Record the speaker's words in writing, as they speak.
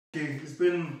It's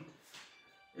been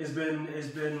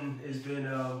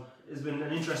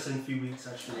an interesting few weeks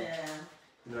actually. Yeah.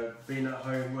 You know, being at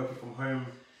home, working from home.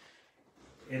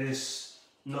 It is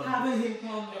not having him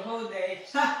home the whole day.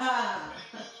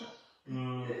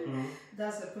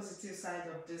 That's the positive side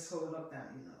of this whole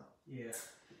lockdown, you know. Yeah,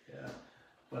 yeah.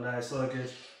 But no, it's all good.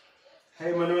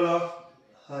 Hey Manuela,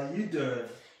 how you doing?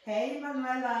 Hey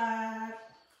Manuela.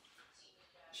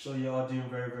 Sure you are doing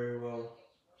very, very well.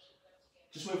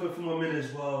 Just wait for a few more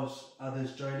minutes whilst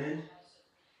others join in,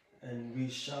 and we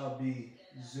shall be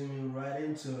zooming right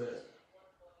into it.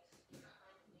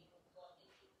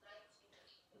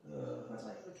 What are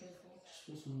you looking for? Just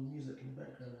put some music in the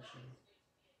background actually.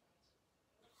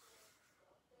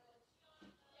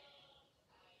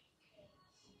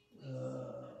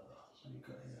 What we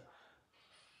got here?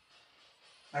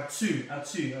 At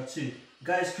two.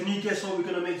 Guys, can you guess what we're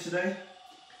gonna make today?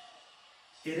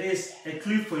 It is a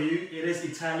clue for you. It is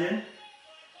Italian.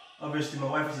 Obviously, my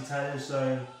wife is Italian,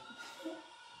 so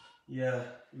yeah,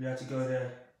 we had to go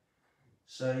there.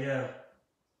 So yeah.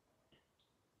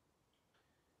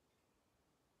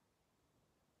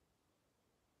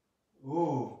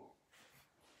 Oh,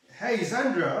 hey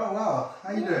Zandra. Oh wow,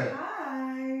 how you doing?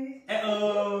 Hi.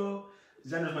 Hello.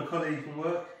 Zandra's my colleague from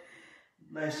work.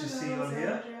 Nice to see you on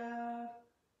here.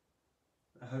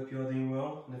 I hope you're doing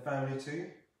well, and the family too.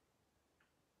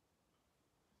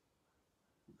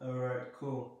 Alright,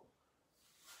 cool.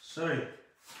 Sorry.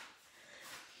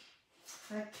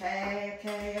 Okay,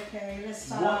 let's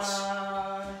start.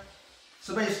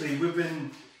 So basically, we've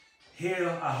been here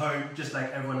at home, just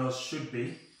like everyone else should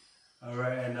be.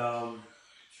 Alright, and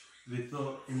we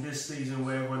thought in this season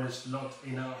where everyone is locked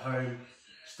in at home,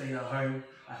 staying at home,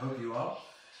 I hope you are,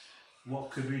 what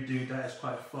could we do that is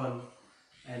quite fun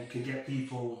and can get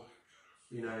people,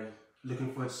 you know,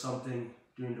 looking forward to something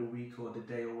during the week or the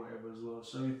day or whatever as well.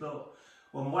 So we thought,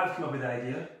 well, my wife came up with the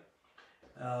idea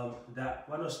that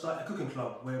why not start a cooking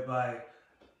club whereby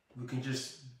we can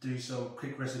just do some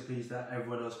quick recipes that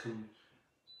everyone else can,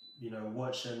 you know,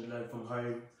 watch and learn from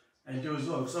home and do as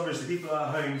well. Because obviously people are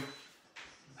at home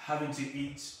having to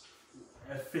eat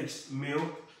a fixed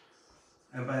meal,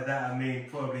 and by that I mean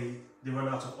probably they run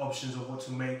out of options of what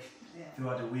to make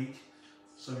throughout the week.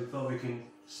 So we thought we can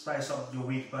spice up your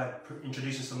week by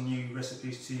introducing some new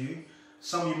recipes to you.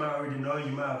 Some you might already know,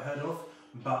 you might have heard of,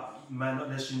 but you might not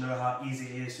necessarily know how easy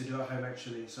it is to do at home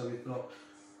actually. So we thought,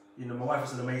 you know, my wife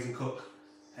is an amazing cook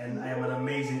and I am an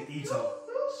amazing eater.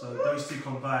 So those two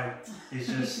combined is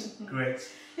just great.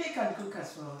 He can cook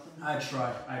as well. I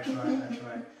try.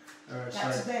 Alright,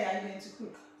 so today are you going to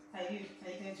cook? Are you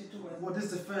going to do it? Well, this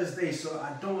is the first day, so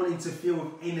I don't want to interfere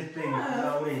with anything. You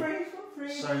know what I mean? Free.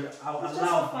 So I'll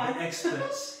allow the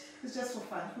experts. It's just for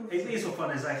fun. It is for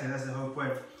fun, exactly. That's the whole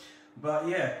point. But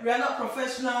yeah. We are not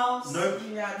professionals. Nope.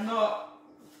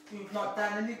 We've not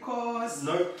done any course.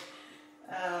 Nope.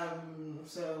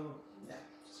 So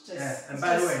yeah. And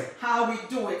by the way, how we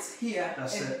do it here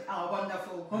in our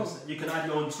wonderful home. You can add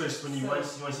your own twist when you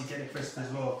once you get the twist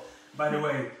as well. By the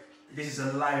way, this is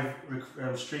a live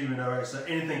streaming, alright, so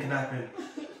anything can happen.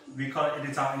 We can't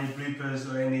edit out any bloopers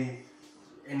or anything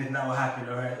that will happen,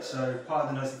 alright? So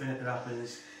pardon us if anything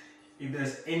happens. If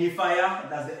there's any fire,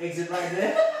 that's the exit right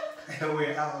there. And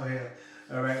we're out of here.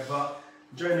 Alright, but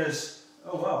join us.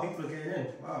 Oh wow, people are getting in.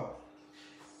 Wow.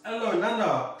 Hello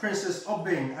Nana, Princess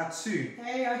Obing at 2.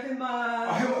 Hey Ohima.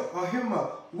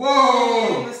 Ohima.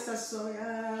 Whoa! Hey Mr.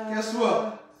 Soya. Guess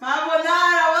what?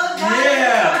 Carbonara, well done!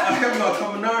 Yeah!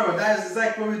 Carbonara, that is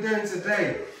exactly what we're doing today.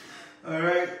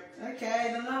 Alright?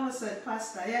 Okay, the mama said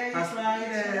pasta. Yeah, you tried.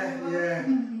 Yeah.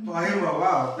 Ohima,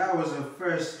 wow, that was a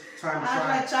first time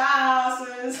try.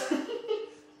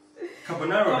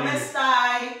 Carbonara, Come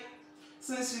style,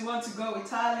 since you want to go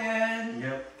Italian.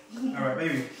 Yep. Alright,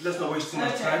 baby, let's not waste too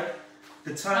much time.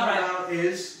 The time now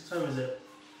is, what time is it?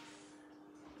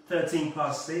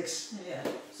 6:13. Yeah.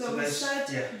 So we said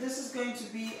this is going to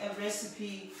be a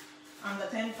recipe under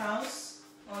 £10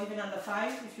 or even under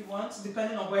 5 if you want,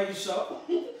 depending on where you shop.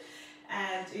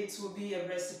 And it will be a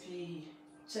recipe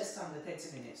just under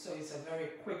 30 minutes. So it's a very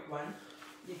quick one.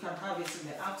 You can have it in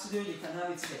the afternoon, you can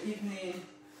have it in the evening,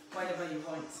 whatever you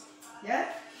want.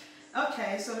 Yeah?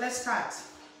 Okay, so let's start.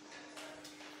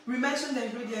 We mentioned the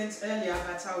ingredients earlier,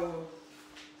 but I will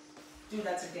do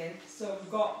that again. So we've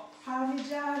got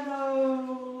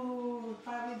parmigiano.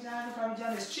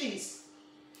 Parmigiano is cheese.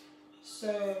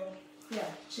 So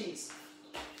yeah, cheese.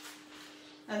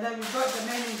 And then we've got the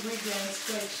main ingredients,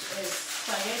 which is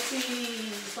spaghetti. You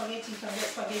can get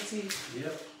spaghetti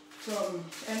from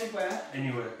anywhere.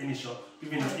 Anywhere, any shop.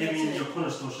 Even your corner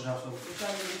store should have some.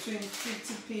 It's between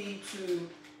 50p to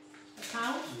a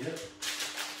pound. Yep.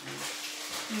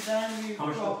 And then we've How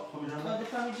much got parmigiano? the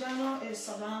parmigiano is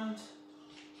around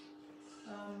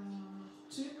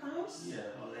 £2. Yeah,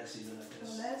 or less even, I guess.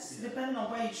 Or less, yeah. depending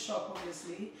on where you shop,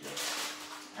 obviously. Yeah.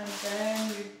 And then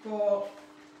we've got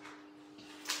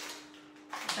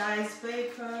diced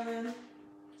bacon,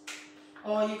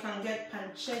 or you can get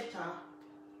pancetta.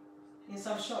 In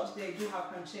some shops they do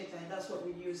have pancetta, and that's what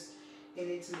we use in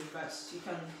Italy, but you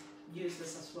can use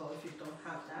this as well if you don't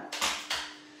have that.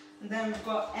 And then we've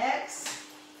got eggs.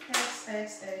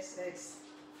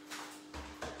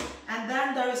 And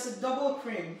then there is a double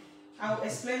cream. I'll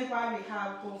explain why we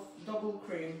have both double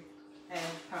cream and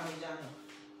parmigiano.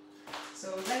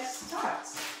 So let's start.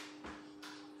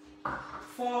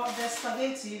 For the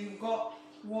spaghetti, we've got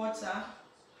water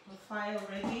on fire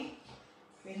already.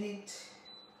 We need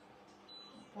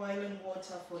boiling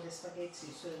water for the spaghetti.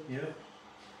 So yeah,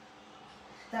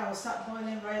 that will start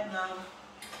boiling right now.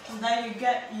 And then you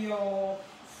get your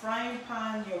frying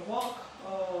pan, your wok,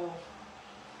 or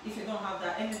if you don't have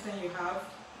that, anything you have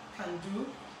can do.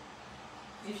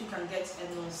 If you can get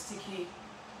a non-sticky,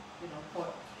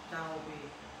 pot, that will be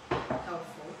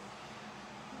helpful.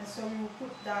 And so we will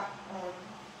put that on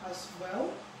as well.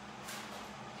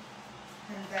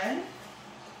 And then,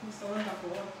 Mr. Wonderful,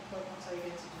 what are you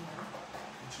going to do now?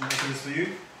 Which one is for you?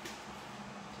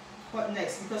 What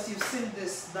next? Because you've seen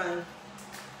this done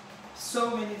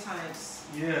so many times.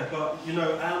 Yeah, but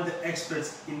I'm the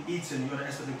expert in eating, you're the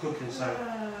expert in cooking, so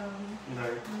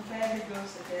There he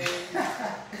goes again.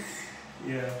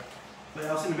 yeah. But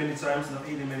I've seen it many times and I've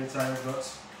eaten it many times,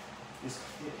 but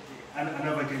I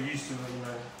never get used to it,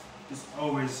 There's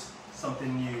always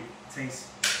something new. Taste.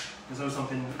 There's always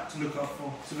something to look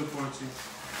forward to.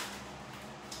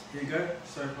 Here you go.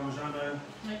 So parmigiano.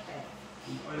 Okay.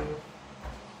 And oil.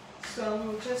 So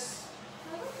we'll just,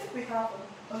 I don't think we have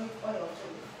olive oil, do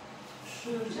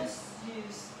we? We'll just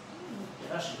use,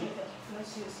 Yeah, actually.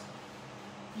 let's use,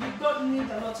 you don't need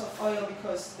a lot of oil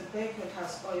because the bacon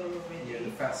has oil already. Yeah,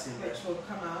 the fat's in there. Which will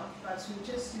come out, but we'll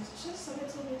just use just a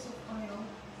little bit of oil.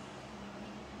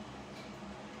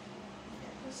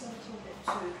 Yeah, just a little bit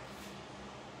to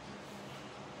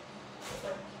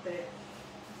put the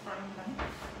frying pan.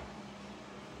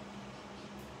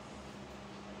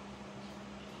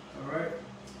 Alright.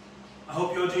 I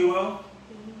hope you're doing well.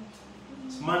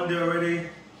 It's Monday already.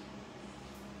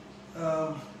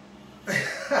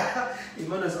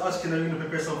 Imana's asking are you going to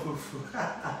prepare some food?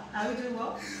 Are we doing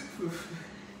well?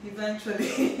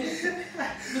 Eventually.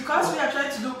 Because we are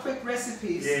trying to do quick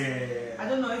recipes. Yeah. I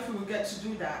don't know if we will get to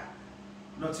do that.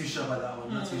 Not too sure about that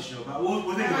one, not too sure. But we'll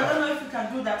think I about it. don't know if we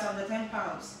can do that on the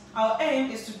 £10. Our aim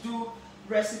is to do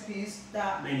recipes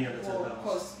that Mainly on the will £10.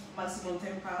 cost maximum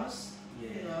 £10. Yeah.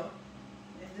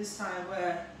 In this time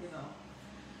where,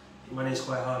 Money is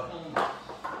quite hard.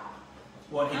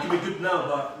 Well, it can be good now,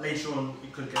 but later on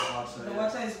it could get hard. So the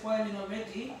water is boiling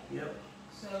already. Yep.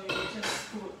 So you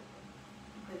just put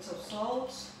a bit of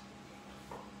salt.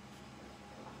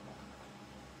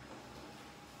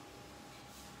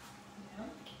 Yeah.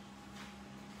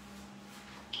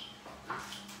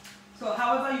 So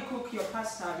however you cook your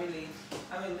pasta, really,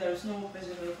 there is no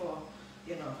measurement for,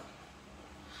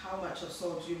 how much of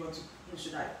salt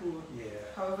should I put. Yeah.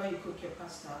 However you cook your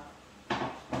pasta.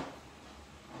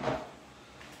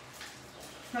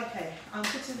 Okay, I'm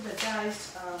putting the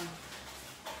diced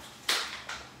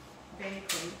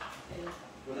bacon in.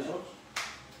 What is what?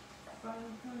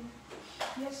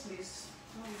 Yes, please.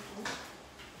 There we go.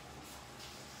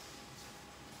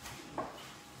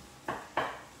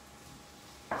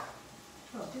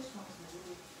 Oh, this one's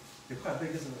really. They're quite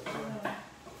big, isn't it?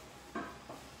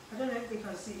 I don't know if they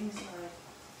can see inside.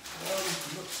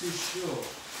 Not too sure.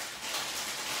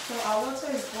 So our water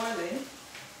is boiling.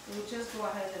 We'll just go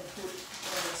ahead and put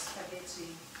all the spaghetti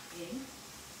in.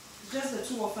 It's just the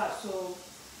two of us, so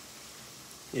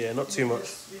yeah, not too much.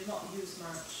 We'll not use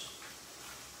much.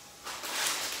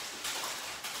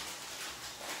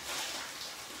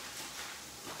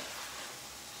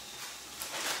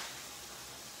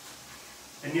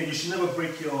 And yeah, you should never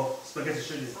break your spaghetti,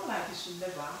 should you? It's not like you should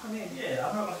never. Yeah,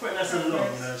 I've put it nice and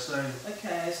long, so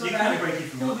okay, so you can break it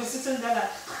if you you'll want. be sitting there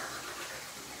like.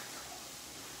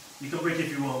 You can break it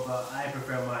if you want, but I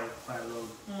prefer mine quite long.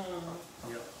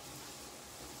 Yep.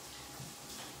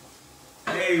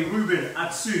 Hey, Ruben,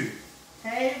 Atsu.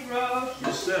 Hey, bro.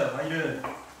 Yes, sir. How you doing?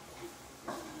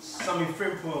 Sammy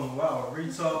Frimpong. Wow.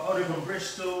 Rita, Ollie from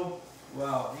Bristol.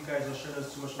 Wow. You guys are showing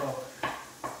us too much love.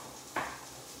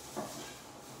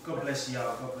 God bless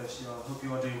y'all. God bless y'all. Hope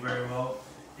you are doing very well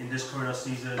in this Corona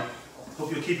season.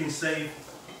 Hope you're keeping safe.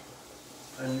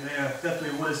 And yeah,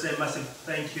 definitely want to say a massive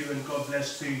thank you and God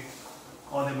bless to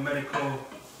all the medical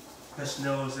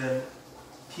personnel and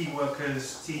key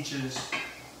workers, teachers,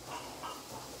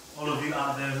 all of you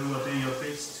out there who are doing your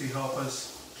bits to help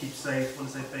us keep safe. I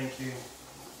want to say thank you.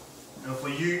 And for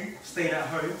you staying at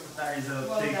home, that is a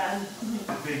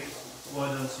big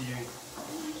well done to you.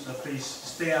 So please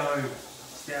stay at home.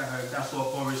 Stay at home. That's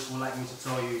what Boris would like me to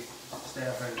tell you. Stay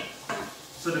at home.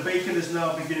 So the bacon is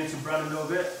now beginning to brown a little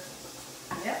bit.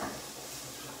 Yeah.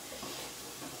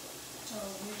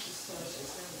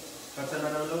 Can I turn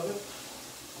that down a little bit?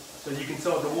 So you can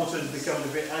tell the water is becoming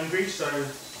a bit angry. So,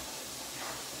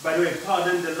 by the way,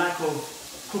 pardon the lack of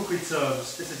cookery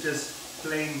terms. This is just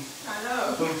plain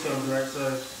food terms, right?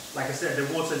 So, like I said, the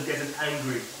water is getting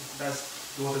angry. That's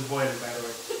the water's boiling, by the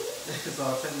way. So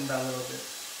I'll turn it down a little bit.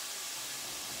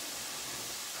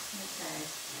 Okay.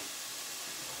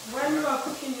 When you are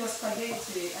cooking your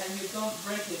spaghetti and you don't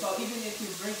break it, or even if you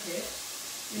break it,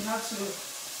 you have to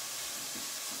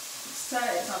stir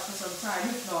it after some time.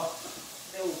 If not,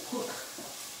 they will cook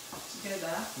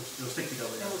together. They'll stick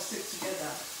together. They will stick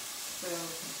together. So,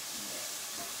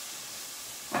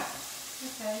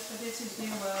 okay, so this is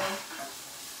doing well.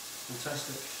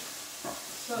 Fantastic.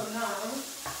 So now,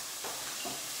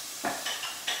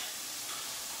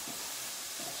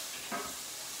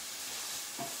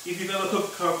 if you've ever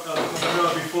cooked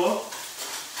carbonara before,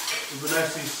 it would be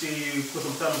nice to see you put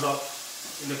some thumbs up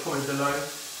in the comments below.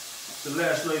 So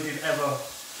let us know if you've ever.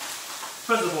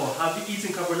 First of all, have you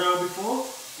eaten carbonara before?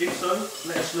 If so,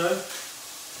 let us know.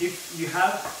 If you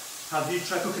have you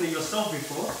tried cooking it yourself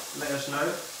before? Let us know.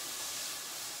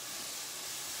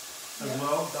 As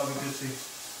well, that would be good to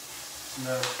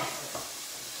know.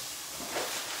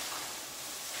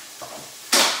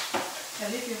 And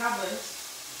if you haven't,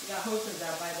 we are hoping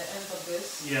that by the end of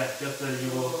this, definitely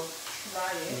you will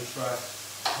try it. You will try.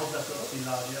 I hope that's not too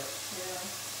loud, yeah. Yeah.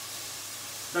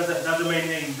 That's the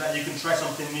main aim, that you can try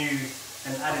something new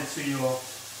and add it to your,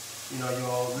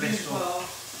 your list of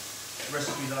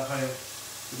recipes at home,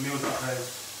 the meals at home.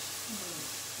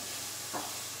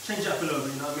 Change up a little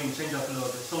bit, you know what I mean? Change up a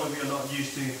little bit. Some of you are not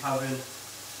used to having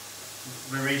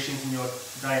variations in your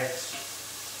diet.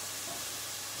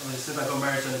 I mean, since I got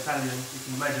married to an Italian, you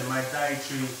can imagine my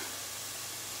dietary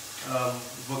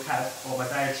vocab or my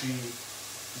dietary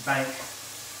bank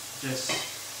just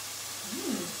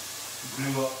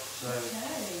blew up. So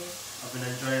I've been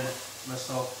enjoying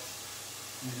myself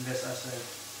using this essay.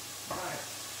 Right.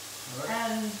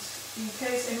 And in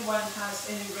case anyone has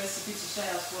any recipe to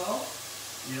share as well,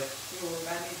 you will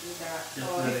gladly do that.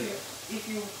 Definitely. Or if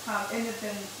you have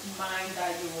anything in mind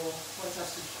that you want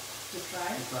us to try,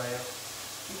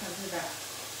 you can do that.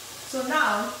 So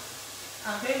now,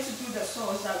 I'm going to do the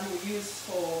sauce that we will use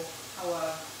for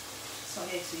our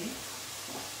spaghetti.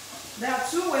 There are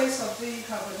two ways of doing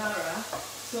carbonara.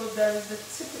 So there is the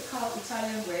typical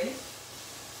Italian way.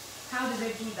 How do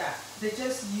they do that? They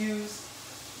just use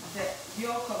the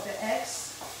yolk of the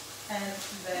eggs and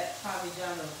the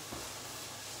parmigiano.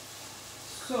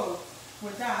 So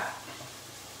with that,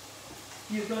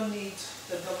 you don't need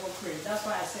the double cream. That's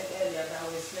why I said earlier that I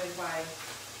will explain why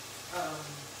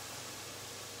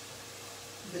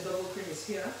the double cream is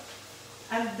here.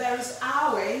 And there is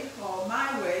our way, or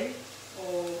my way,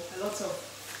 or a lot of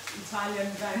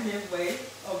Italian Ghanaian way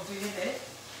of doing it.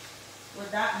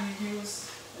 With that, you use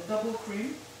the double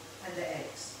cream and the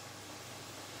eggs.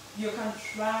 You can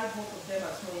try both of them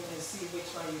at home and see which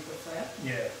one you prefer.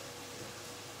 Yeah.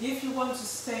 If you want to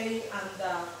stay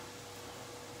under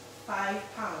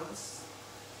 5 pounds,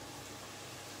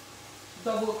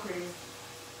 double cream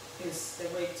is the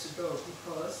way to go,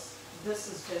 because this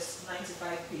is just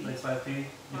 95p. 95p.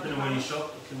 Depending on where you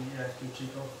shop, it can be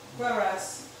cheaper.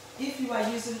 Whereas if you are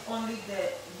using only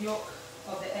the yolk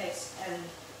of the eggs and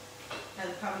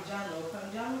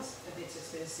parmigiano is a bit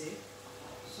expensive,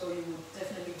 so you will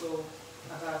definitely go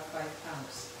about 5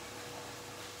 pounds.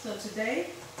 So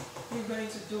today we're going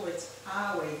to do it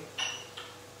our way,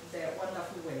 the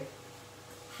wonderful way.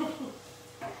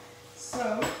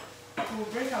 So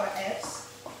we'll break our eggs.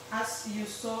 As you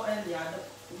saw earlier,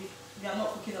 we are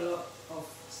not cooking a lot of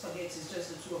spaghetti, it's just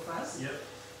the two of us. Yep.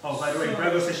 Oh, by the way,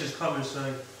 Brago says she's coming, so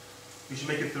we should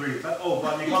make it 3. But you can't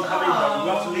come in, but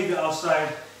you have to leave it outside.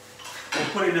 Or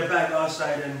put it in the bag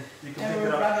outside and you can pick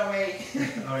it up. Run away.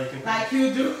 Alright, you can like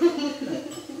you do.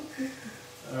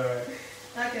 Alright.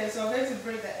 Okay, so I'm going to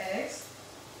break the eggs.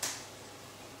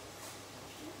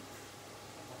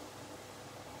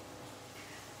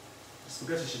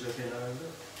 Spaghetti should be okay now, isn't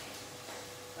it?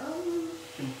 A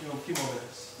few more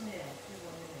minutes. Yeah, a few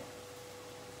more minutes.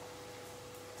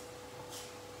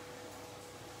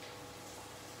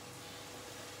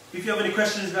 If you have any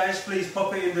questions, guys, please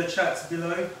pop it in the chat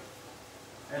below.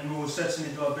 and we will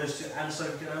certainly do our best to answer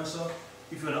if we can answer.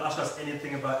 If you want to ask us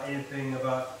anything about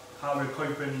how we're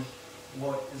coping,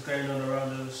 what is going on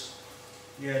around us,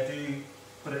 yeah, do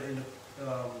put it in the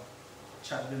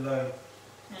chat below.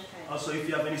 Okay. Also, if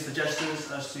you have any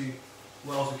suggestions as to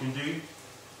what else we can do,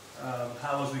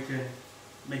 how else we can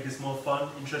make this more fun,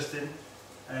 interesting,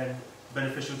 and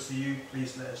beneficial to you,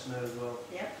 please let us know as well.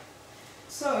 Yeah.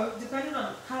 So, depending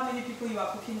on how many people you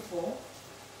are cooking for,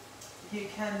 you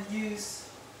can use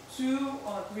 2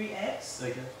 or 3 eggs.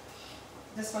 Okay.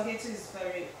 The spaghetti is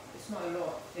it's not a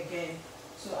lot again.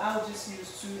 So I'll just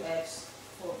use 2 eggs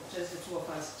for just the 2 of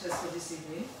us, just for this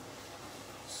evening.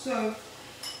 So,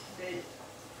 there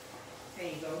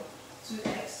you go. 2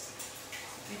 eggs.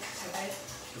 It's a bit.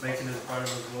 The bacon is brown as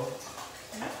well.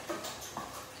 Yeah.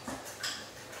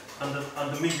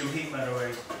 Under medium heat, by the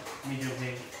way. Medium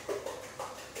heat.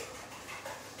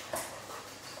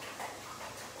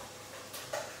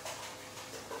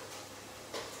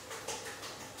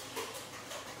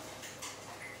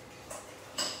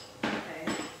 Okay.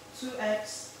 2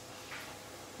 eggs.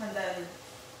 And then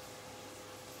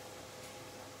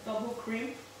double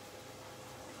cream.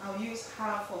 I'll use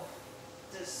half of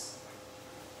this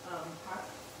pack.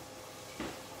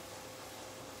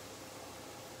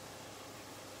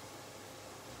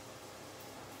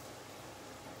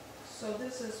 So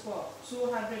this is what?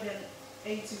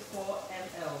 284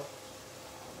 ml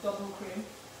double cream.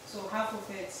 So half of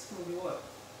it will be what?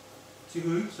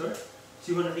 Sorry?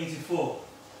 284.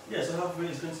 Yeah, so half of it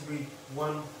is going to be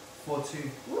 142.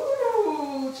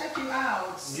 Ooh, check you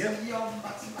out. Yep. Your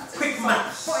mathematics. Quick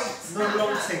maths. Points. No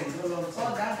long thing, no long thing.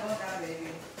 Go down, baby.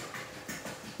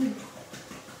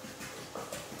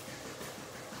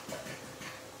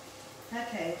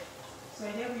 Okay, so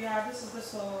here we are. This is the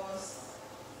sauce.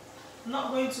 I'm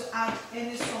not going to add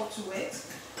any salt to it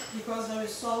because there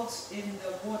is salt in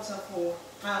the water for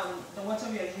the water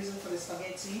we are using for the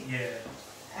spaghetti. Yeah.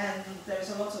 And there is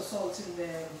a lot of salt in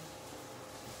the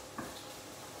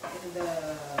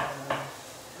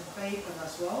bacon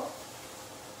as well.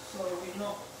 So we're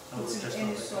not putting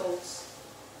any salt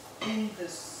in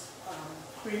this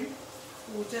cream.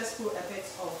 We'll just put a bit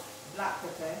of black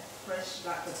pepper, fresh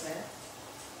black pepper.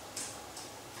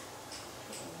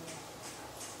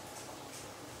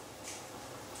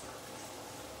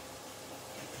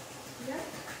 Yeah.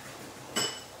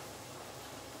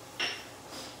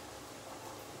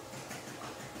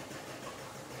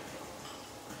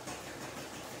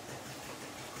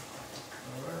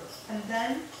 And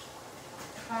then,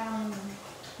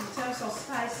 in terms of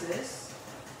spices,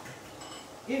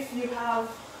 if you have,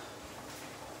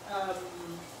 let me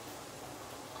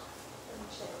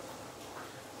check.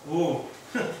 Oh,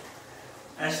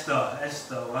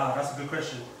 Esther, wow, that's a good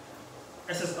question.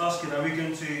 Esther's asking, are we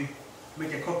going to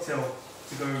make a cocktail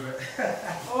to go with it?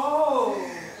 Oh!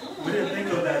 We didn't think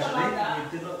of that actually. We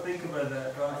did not think about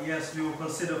that, but yes, we will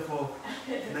consider for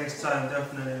next time,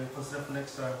 definitely. We'll consider for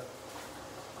next time.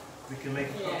 We can make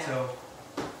a cocktail.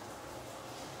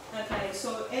 Okay,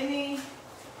 so any,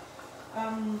 how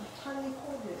do you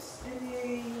call this?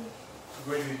 Any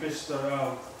Gravy bist,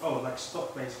 oh, like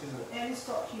stock based, isn't it? any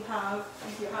stock you have,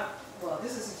 if you have, well,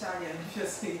 this is Italian,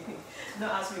 obviously. Don't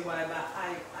ask me why, but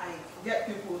I get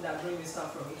people that bring me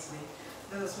stuff from Italy.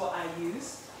 This is what I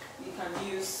use. You can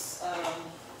use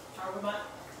aromat.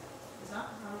 Is that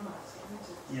aromat?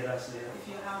 Yeah, that's it. If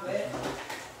you have it,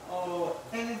 or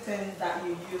anything that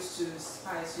you use to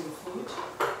spice your food.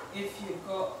 If you've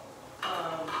got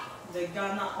the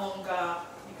Ghana onga,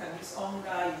 you can use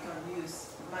onga, you can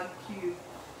use maggi.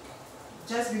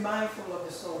 Just be mindful of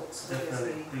the salt.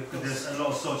 Definitely, because there's a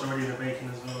lot of salt already in the bacon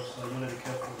as well, so you want to be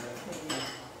careful with that.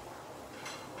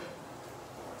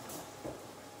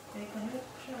 Hey, can you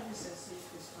try this and see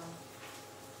if it's fine?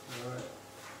 Alright.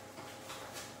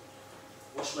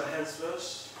 Wash my hands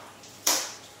first.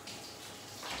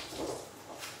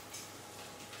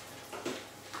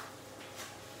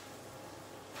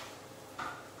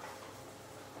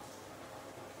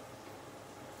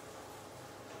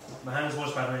 My hands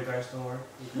washed, by the way, guys, don't worry.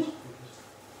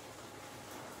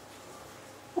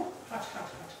 Hot.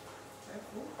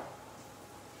 Careful.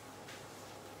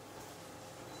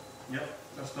 Yep,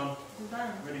 that's done. It's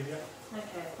done. Ready, yeah?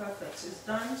 Okay, perfect. It's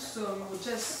done. So we will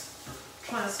just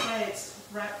transfer it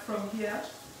right from here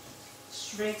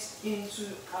straight into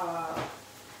our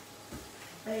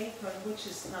bacon, which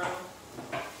is now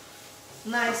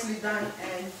nicely done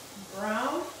and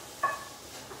brown.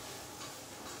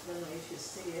 I don't know if you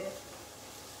see it.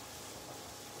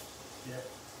 Yeah.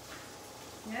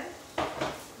 Yeah?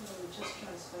 So we just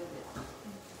transfer it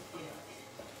into here.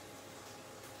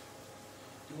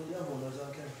 Do you want the other one, or is that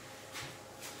okay?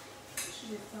 It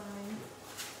Should be fine.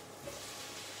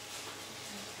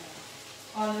 Okay.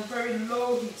 On a very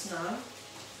low heat now,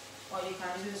 or you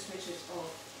can even switch it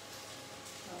off.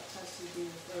 That has to be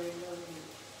very low heat.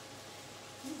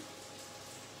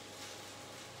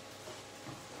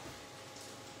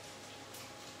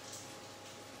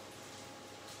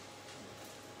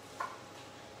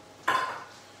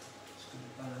 Just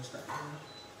gonna balance that here.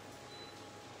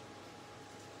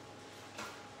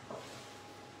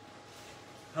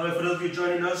 Hello, for those of you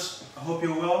joining us, I hope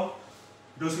you're well.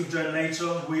 Those who join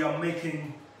later, we are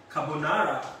making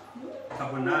carbonara.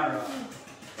 Carbonara.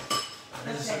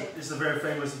 This is a very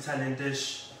famous Italian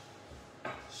dish,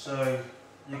 so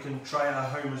you can try it at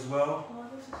home as well.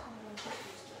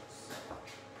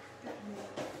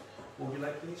 What would you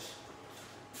like, please?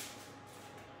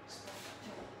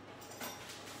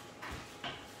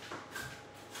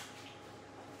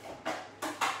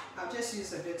 I'll just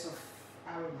use a bit of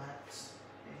aromat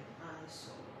and ice.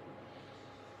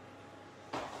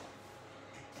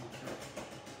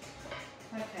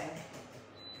 Okay.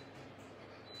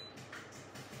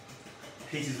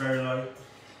 Heat is very low.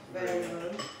 Very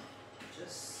low.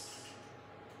 Just.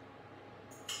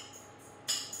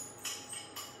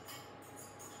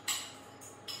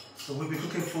 So we'll be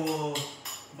cooking for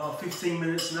about 15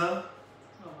 minutes now.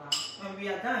 Oh wow. When we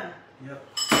are done. Yep.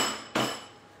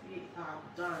 We are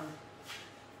done.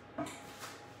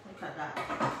 Look at that.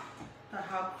 Look at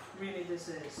how creamy this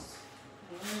is.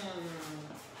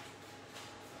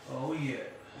 Oh yeah.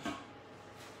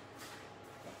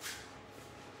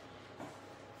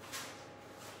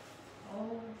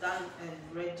 All done and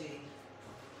ready.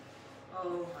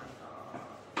 Oh my god.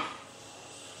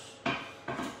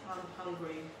 I'm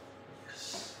hungry.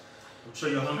 Yes. I'm sure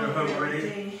you're hungry home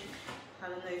already. I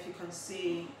don't know if you can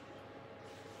see.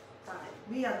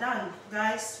 We are done,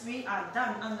 guys. We are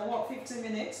done. Under what, 15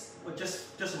 minutes? Well,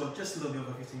 just a little bit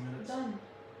over 15 minutes. Done.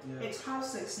 Yeah. It's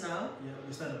 6:30 now. Yeah,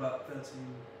 we spent about 13.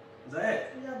 Is that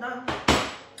it? We are done.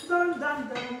 Done.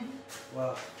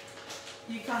 Wow.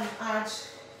 You can add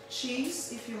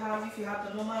cheese if you have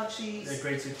the normal cheese. Yeah,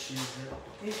 grated cheese.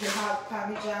 Yeah. If you have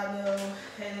parmigiano,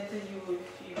 anything you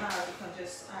have, you can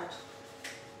just add.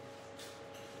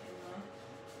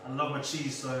 I love my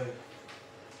cheese, so.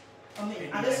 I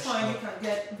mean, at this point you can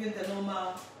get even the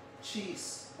normal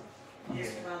cheese in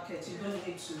the market. You don't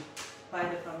need to buy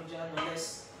the parmigiano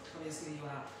unless obviously you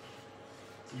are.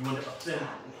 You want it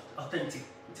authentic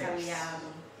taste.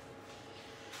 Italiano.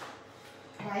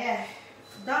 But yeah,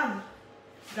 done.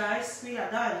 Guys, we are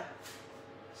done.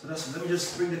 So let me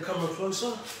just bring the camera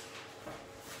closer.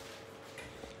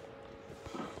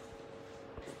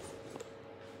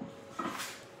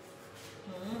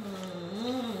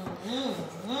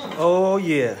 Oh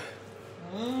yeah.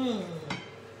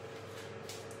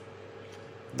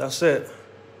 That's it.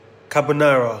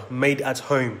 Carbonara made at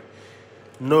home.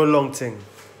 No long thing.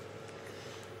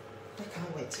 I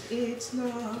can't wait to eat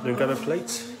now. Don't grab a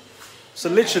plate. So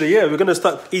literally, yeah, we're gonna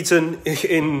start eating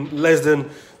in less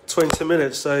than 20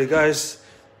 minutes. So guys,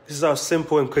 this is how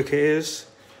simple and quick it is.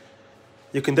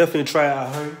 You can definitely try it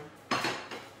at home.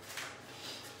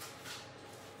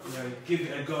 Yeah, give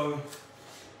it a go.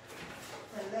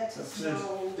 And let us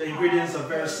know. The ingredients are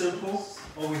very simple.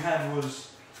 All we had was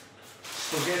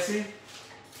spaghetti,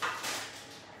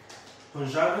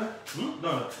 parmigiano.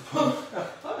 No.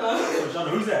 Parmigiano.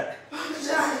 Who's that?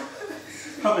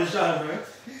 Parmigiano.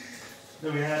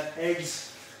 Then we had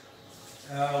eggs.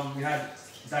 We had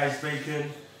diced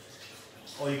bacon,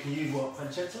 or you can use what,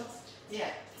 pancetta?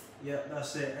 Yeah. Yeah,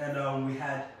 that's it. And we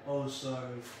had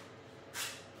also.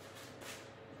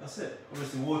 That's it.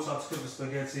 Obviously, water to cook the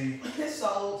spaghetti.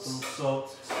 Salt. Some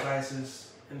salt,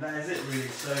 spices, and that is it really.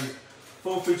 So,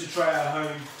 feel free to try it at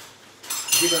home.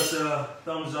 Give us a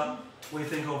thumbs up. What do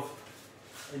you think of,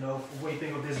 what do you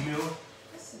think of this meal?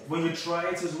 When you try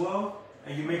it as well,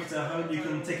 and you make it at home, you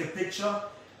can take a picture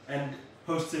and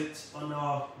post it on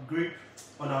our group,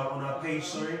 on our page,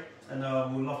 sorry. And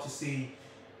we'd love to see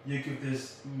you give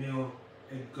this meal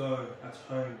a go at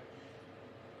home.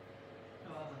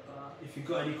 If you've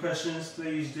got any questions,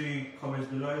 please do comment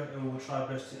below and we'll try our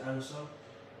best to answer.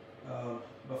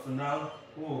 But for now,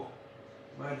 oh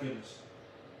my goodness,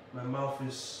 my mouth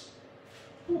is,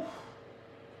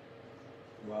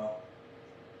 wow.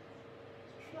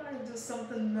 Try to do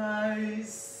something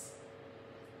nice.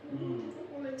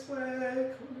 Will it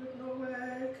work? Will it not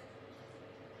work?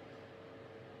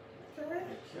 Okay.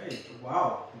 Okay,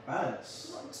 wow,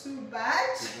 balance. Not too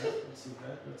bad. Not too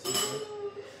bad.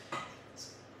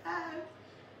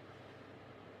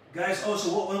 Guys, also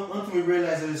one thing we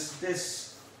realize is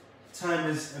this time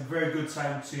is a very good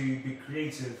time to be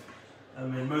creative. I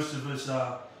mean, most of us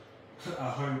are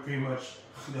at home pretty much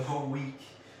the whole week.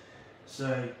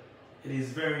 So it is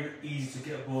very easy to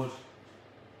get bored.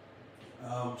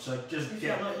 So just if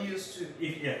you're not used to.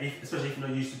 Especially if you're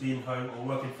not used to being home or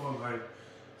working from home.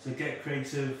 So get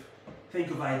creative, think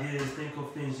of ideas, think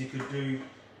of things you could do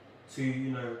to,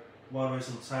 you know, while away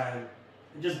some time.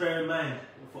 And just bear in mind,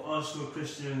 for us who are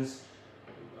Christians,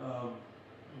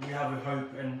 we have a hope,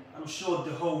 and I'm sure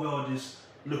the whole world is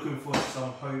looking for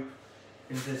some hope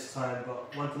in this time.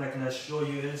 But one thing I can assure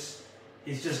you is,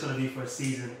 it's just going to be for a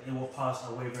season. It will pass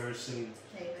away very soon.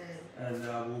 Amen.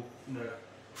 And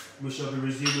we shall be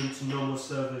resuming to normal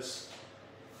service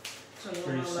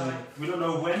very soon. We don't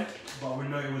know when, but we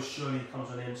know it will surely come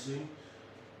to an end soon.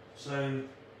 So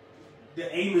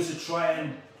the aim is to try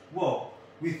and,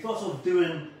 we thought of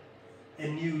doing a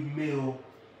new meal,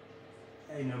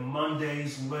 you know,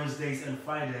 Mondays, Wednesdays and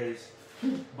Fridays.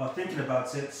 But thinking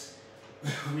about it,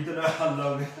 we don't know how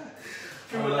long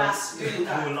we will last doing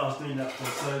that for.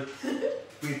 So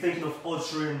we're thinking of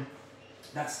altering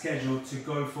that schedule to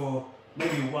go for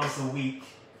maybe once a week.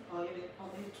 Or maybe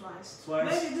twice.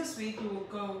 Maybe this week we will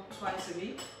go twice a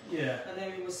week. Yeah. And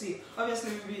then we will see.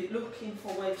 Obviously, we'll be looking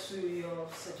forward to your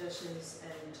suggestions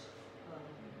and,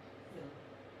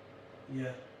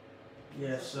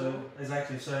 Yeah, so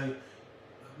exactly. So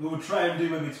we will try and do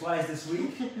maybe twice this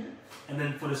week, and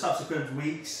then for the subsequent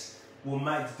weeks, we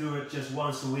might do it just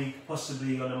once a week,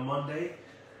 possibly on a Monday,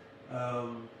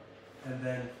 and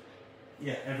then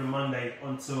every Monday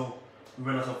until we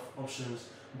run out of options.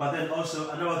 But then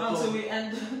also another until we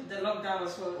end the lockdown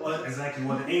as well. Well, exactly.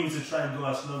 Well, the aim is to try and go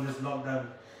as long as lockdown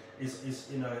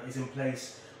is in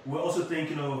place. We're also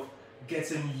thinking of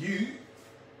getting you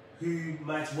who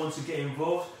might want to get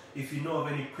involved. If you know of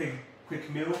any quick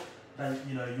meal that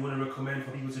you want to recommend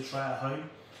for people to try at home,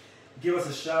 give us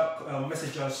a shout,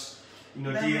 message us,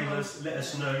 DM us, let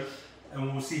us know,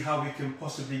 and we'll see how we can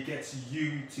possibly get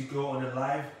you to go on a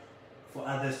live for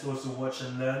others to also watch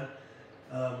and learn.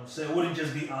 So it wouldn't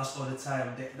just be us all the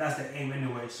time. That's the aim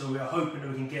anyway. So we are hoping that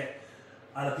we can get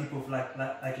other people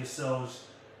like yourselves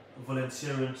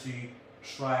volunteering to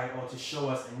try or to show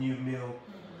us a new meal,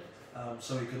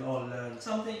 so we can all learn.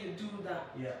 Something you do that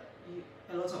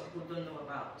a lot of people don't know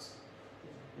about.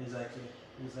 Exactly.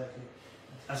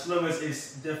 As long as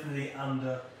it's definitely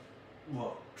under,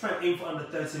 try and aim for under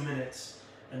 30 minutes,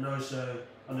 and also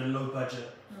on a low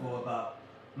budget for about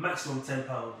maximum £10.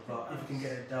 But if you can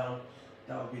get it down,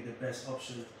 that would be the best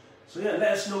option. So let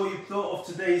us know what you thought of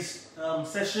today's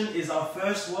session. Is our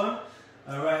first one.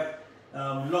 All right,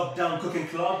 Lockdown Cooking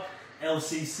Club,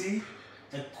 LCC,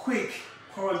 a quick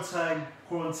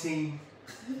quarantine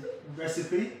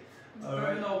recipe. All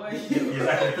right,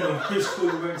 exactly. Which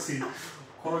school we went to,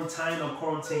 quarantine or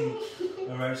quarantine.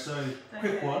 All right, so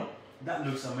quick one. That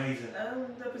looks amazing.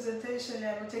 The presentation,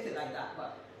 we'll take it like that,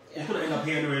 but. It's going to end up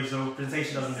here anyway, so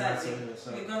presentation doesn't matter.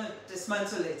 So. We're going to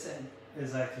dismantle it.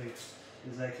 Exactly.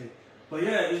 But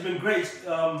it's been great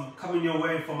coming your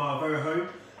way from our very home,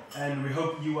 and we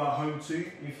hope you are home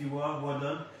too. If you are, well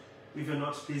done. If you're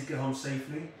not, please get home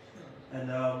safely. And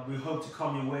we hope to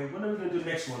come your way. When are we going to do the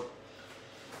next one?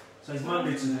 So it's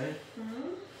Monday today.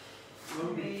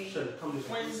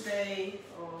 Wednesday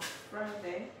or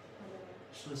Friday.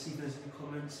 Just want to see if there's any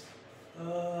comments.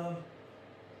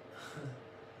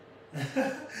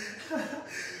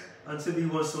 Until we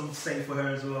want some safe for her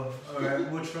as well.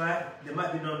 Alright, we'll try. There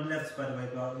might be none left, by the way,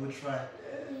 but we'll try.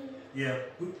 Yeah,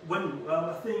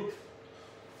 I think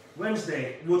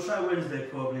Wednesday. We'll try Wednesday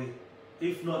probably.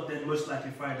 If not, then most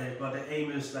likely Friday. But the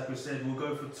aim is, like we said, we'll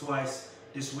go for twice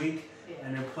this week,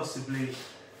 and then possibly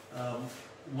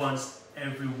once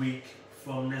every week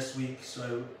from next week.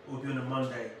 So we'll be on a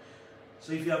Monday.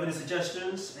 So if you have any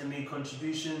suggestions, any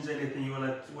contributions, anything you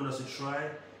want us to try,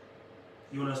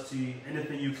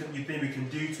 anything you think we can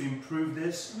do to improve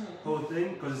this whole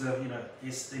thing, because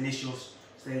it's the initial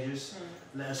stages.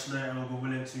 Let us know, and we'll be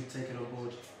willing to take it on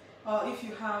board. Or if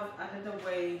you have another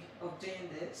way of doing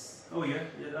this. Oh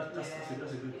that's a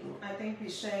good point. I think we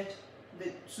shared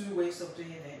the 2 ways of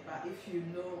doing it, but if you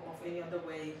know of any other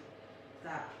way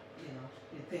that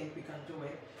you think we can do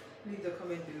it, leave the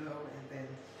comment below, and then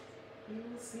we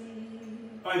will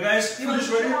see. Alright guys, food is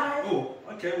ready. Oh,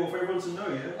 okay, well for everyone to know,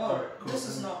 Alright, cool. This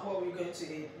is not what we're going to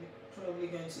eat. We're probably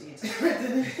going to eat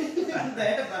everything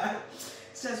there, but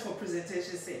it's just for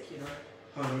presentation's sake,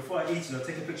 Hold on, before I eat it, I'll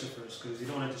take a picture first, because you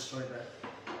don't want to destroy that.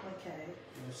 Okay.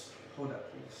 Just hold that,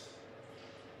 please.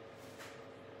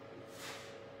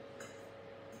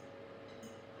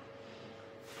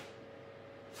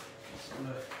 Just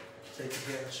gonna take it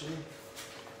here actually.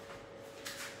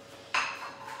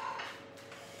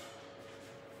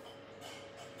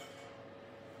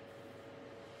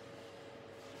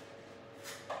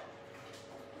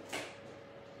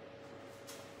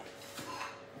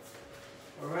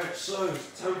 Alright, so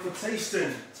time for tasting.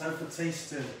 Time for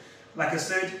tasting. Like I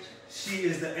said, she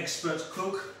is the expert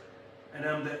cook and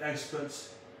I'm the expert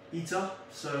eater.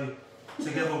 So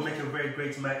together we'll make a very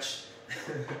great match.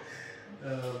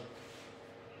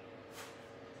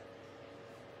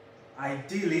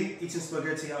 Ideally, eating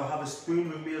spaghetti, I'll have a spoon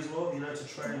with me as well, you know, to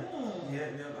try and... Yeah,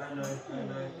 I know.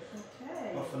 Okay.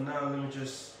 But for now, let me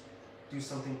just do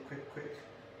something quick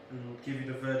and give you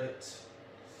the verdict.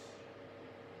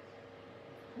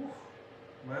 Whew.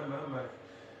 My.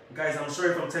 Guys, I'm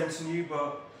sorry if I'm tempting you,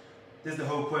 but this is the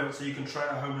whole point, so you can try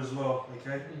it at home as well,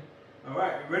 okay?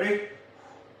 Alright, ready?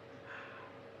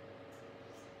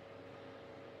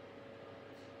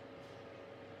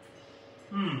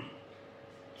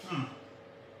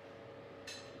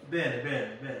 Bene.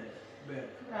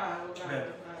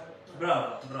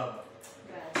 Bravo.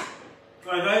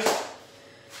 Alright guys,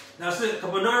 that's it.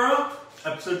 Carbonara,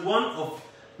 episode 1 of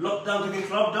Lockdown Cooking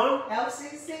Club done.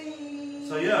 LCC.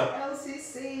 So yeah.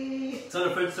 LCC. Tell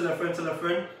a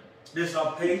friend. This is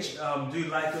our page. Do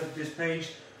like this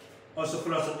page. Also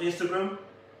follow us on Instagram.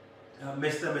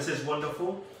 Mr. and Mrs.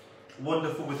 Wondaful.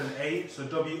 Wondaful with an A. So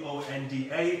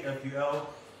WONDAFUL.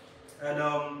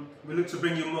 And we look to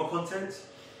bring you more content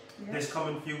this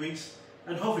coming few weeks.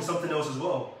 And hopefully something else as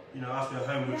well. You know, after we're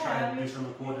home, we'll try and do some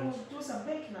recordings. We'll do some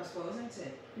baking as well, isn't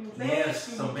it? Yes,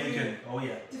 some bacon. Oh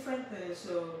yeah. Different things,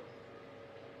 so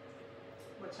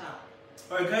watch out.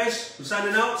 Alright guys, we're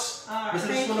signing out. Alright,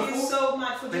 thank you so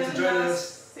much for joining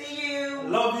us. See you.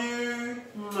 Love you.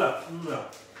 Mwah.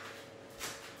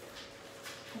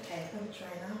 Okay, let me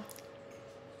try now.